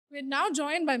We're now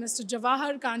joined by Mr.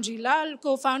 Jawahar Kanjilal,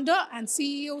 co-founder and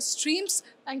CEO Streamz.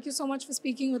 Thank you so much for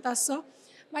speaking with us, sir.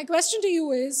 My question to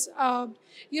you is,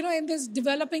 in this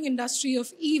developing industry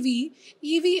of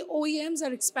EV OEMs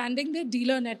are expanding their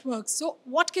dealer networks. So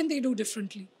what can they do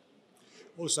differently?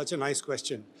 Oh, such a nice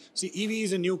question. See, EV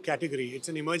is a new category. It's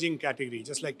an emerging category.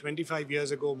 Just like 25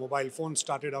 years ago, mobile phones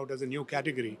started out as a new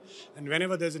category. And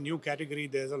whenever there's a new category,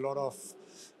 there's a lot of,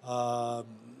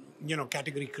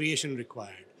 category creation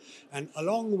required. And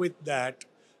along with that,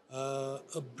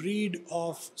 a breed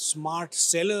of smart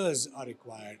sellers are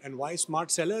required. And why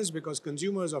smart sellers? Because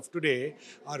consumers of today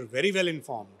are very well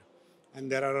informed.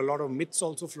 And there are a lot of myths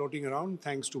also floating around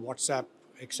thanks to WhatsApp,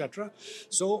 etc.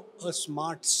 So a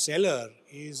smart seller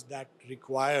is that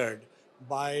required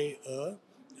by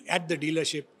at the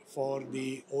dealership for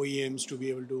the OEMs to be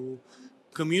able to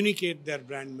communicate their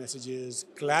brand messages,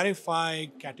 clarify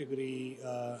category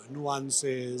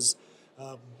nuances,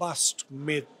 bust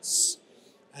myths,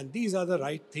 and these are the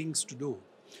right things to do.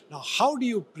 Now, how do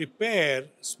you prepare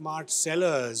smart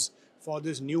sellers for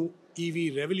this new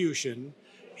EV revolution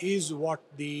is what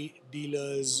the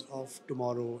dealers of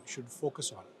tomorrow should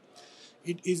focus on.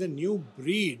 It is a new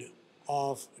breed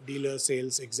of dealer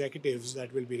sales executives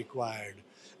that will be required.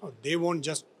 They won't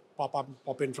just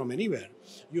pop in from anywhere.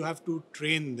 You have to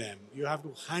train them. You have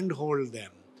to handhold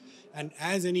them. And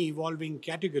as any evolving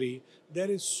category,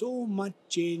 there is so much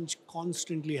change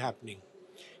constantly happening.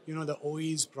 The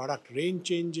OE's product range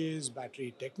changes,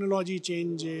 battery technology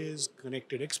changes,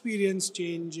 connected experience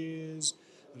changes,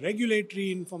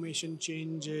 regulatory information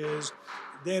changes.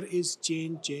 There is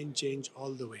change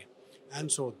all the way.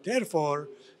 And so therefore,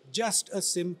 just a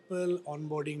simple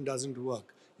onboarding doesn't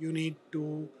work. You need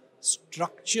to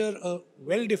structure a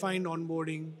well-defined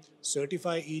onboarding,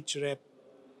 certify each rep,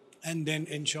 and then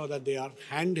ensure that they are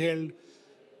handheld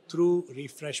through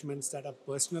refreshments that are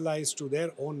personalized to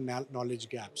their own knowledge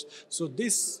gaps. So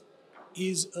this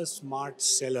is a smart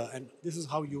seller, and this is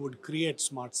how you would create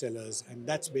smart sellers, and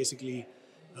that's basically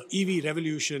EV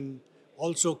revolution,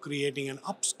 also creating an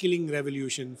upskilling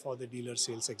revolution for the dealer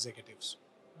sales executives.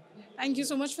 Thank you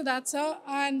so much for that, sir.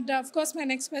 And of course, my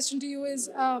next question to you is,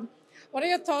 what are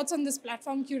your thoughts on this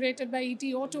platform curated by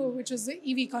ETAuto, which is the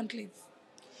EV Conclave?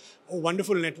 Oh,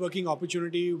 wonderful networking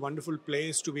opportunity, wonderful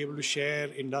place to be able to share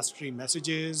industry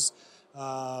messages,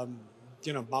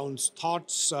 bounce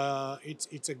thoughts.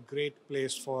 It's a great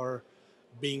place for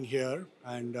being here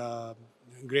and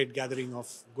great gathering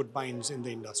of good minds in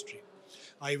the industry.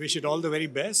 I wish it all the very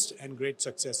best and great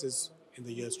successes in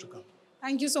the years to come.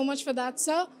 Thank you so much for that,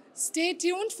 sir. Stay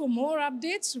tuned for more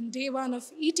updates from day one of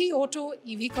ETAuto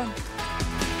EV Conclave.